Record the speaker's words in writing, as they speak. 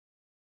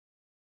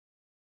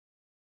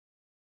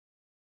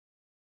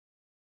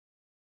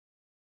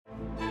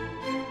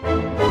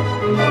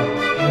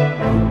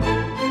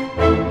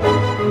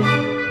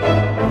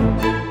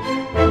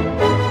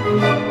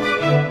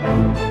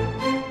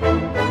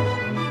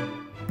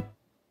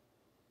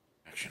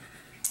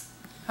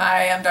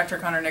Hi, I'm Dr.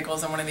 Connor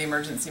Nichols. I'm one of the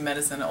emergency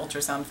medicine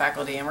ultrasound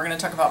faculty, and we're going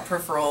to talk about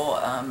peripheral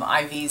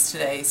IVs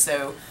today.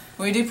 So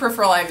when we do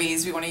peripheral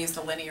IVs, we want to use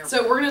the linear.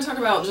 So we're going to talk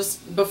about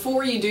just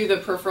before you do the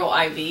peripheral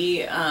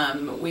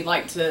IV, we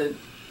like to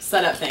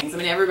set up things. I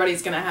mean,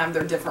 everybody's going to have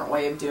their different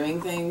way of doing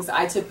things.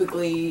 I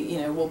typically,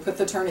 we'll put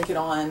the tourniquet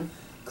on,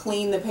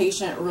 clean the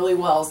patient really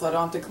well so I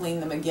don't have to clean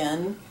them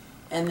again.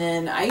 And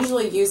then I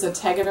usually use a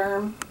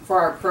tegaderm for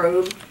our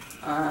probe.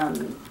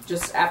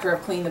 Just after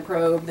I've cleaned the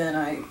probe, then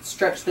I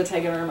stretch the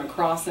tegaderm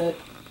across it.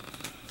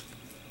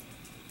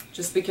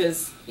 Just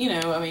because,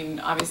 I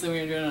mean, obviously when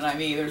you're doing an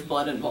IV, there's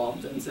blood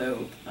involved, and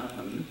so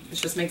it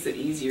just makes it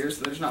easier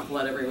so there's not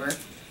blood everywhere.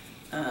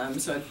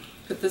 So I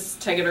put this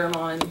tegaderm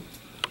on,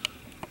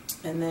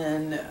 and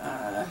then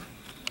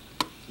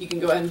you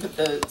can go ahead and put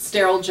the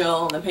sterile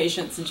gel on the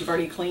patient since you've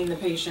already cleaned the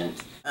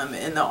patient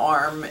in the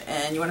arm,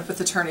 and you want to put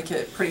the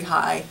tourniquet pretty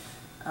high.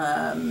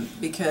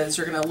 Because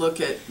you're going to look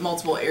at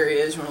multiple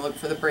areas. You want to look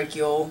for the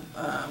brachial,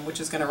 which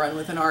is going to run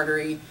with an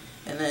artery,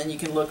 and then you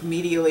can look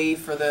medially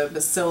for the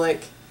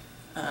basilic,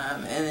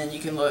 and then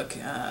you can look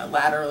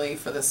laterally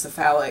for the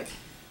cephalic.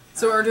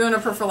 So when we're doing a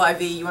peripheral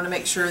IV, you want to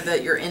make sure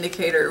that your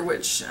indicator,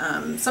 which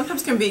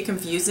sometimes can be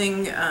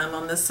confusing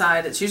on this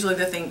side, it's usually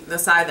the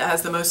side that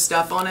has the most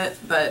stuff on it,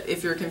 but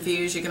if you're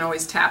confused, you can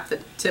always tap the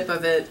tip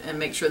of it and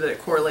make sure that it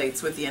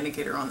correlates with the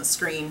indicator on the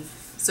screen.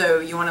 So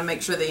you want to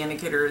make sure the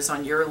indicator is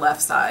on your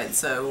left side,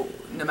 so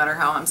no matter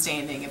how I'm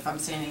standing, if I'm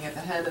standing at the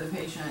head of the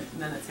patient,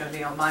 then it's going to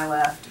be on my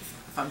left.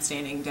 If I'm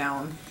standing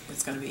down,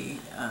 it's going to be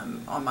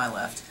on my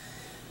left.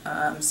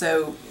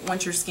 So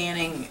once you're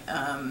scanning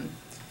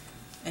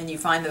and you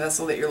find the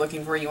vessel that you're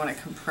looking for, you want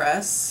to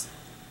compress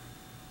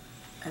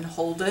and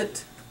hold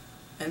it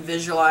and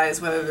visualize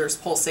whether there's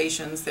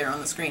pulsations there on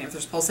the screen. If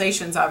there's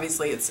pulsations,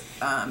 obviously it's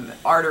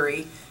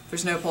artery. If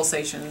there's no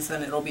pulsations,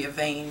 then it'll be a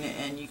vein,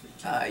 and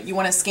you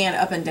want to scan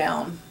up and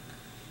down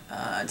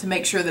to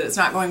make sure that it's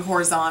not going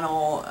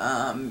horizontal,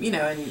 and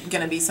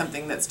going to be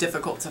something that's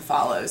difficult to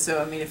follow. So,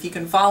 I mean, if you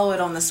can follow it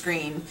on the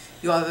screen,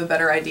 you'll have a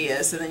better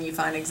idea, so then you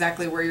find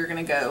exactly where you're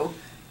going to go.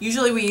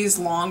 Usually we use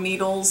long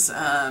needles.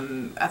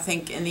 I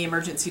think in the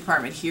emergency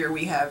department here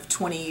we have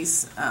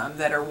 20s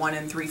that are 1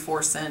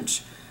 3/4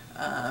 inch,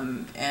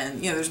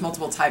 and there's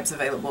multiple types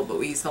available, but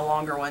we use the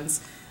longer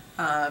ones.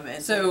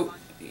 And so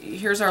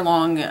here's our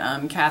long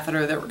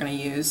catheter that we're going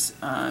to use,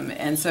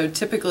 and so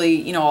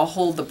typically, I'll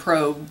hold the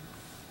probe.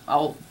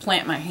 I'll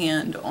plant my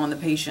hand on the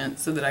patient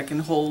so that I can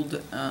hold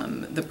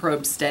the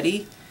probe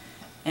steady.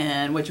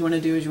 And what you want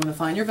to do is you want to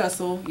find your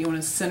vessel, you want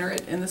to center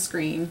it in the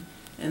screen,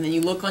 and then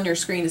you look on your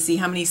screen to see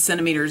how many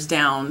centimeters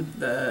down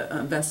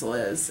the vessel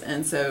is.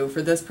 And so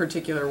for this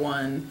particular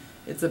one,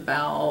 it's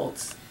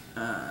about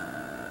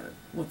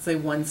let's say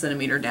 1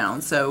 centimeter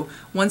down. So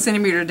 1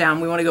 centimeter down,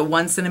 we want to go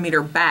 1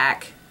 centimeter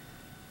back.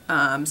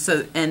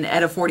 And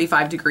at a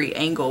 45-degree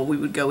angle, we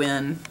would go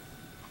in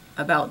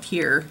about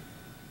here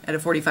at a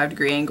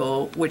 45-degree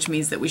angle, which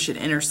means that we should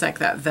intersect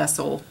that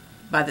vessel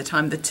by the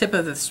time the tip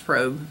of this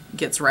probe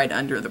gets right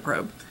under the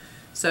probe.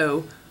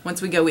 So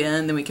once we go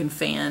in, then we can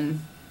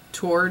fan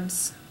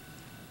towards,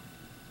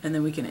 and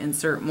then we can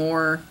insert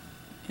more,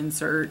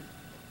 insert,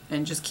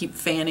 and just keep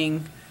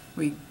fanning.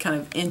 We kind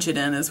of inch it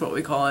in is what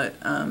we call it.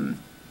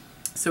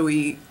 So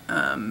we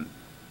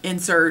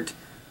insert,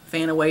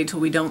 fan away till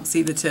we don't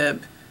see the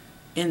tip,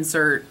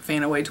 insert,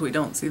 fan away till we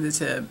don't see the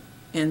tip,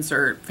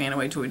 insert, fan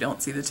away till we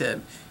don't see the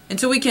tip,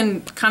 until we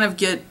can kind of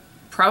get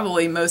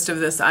probably most of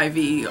this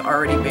IV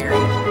already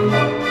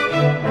buried.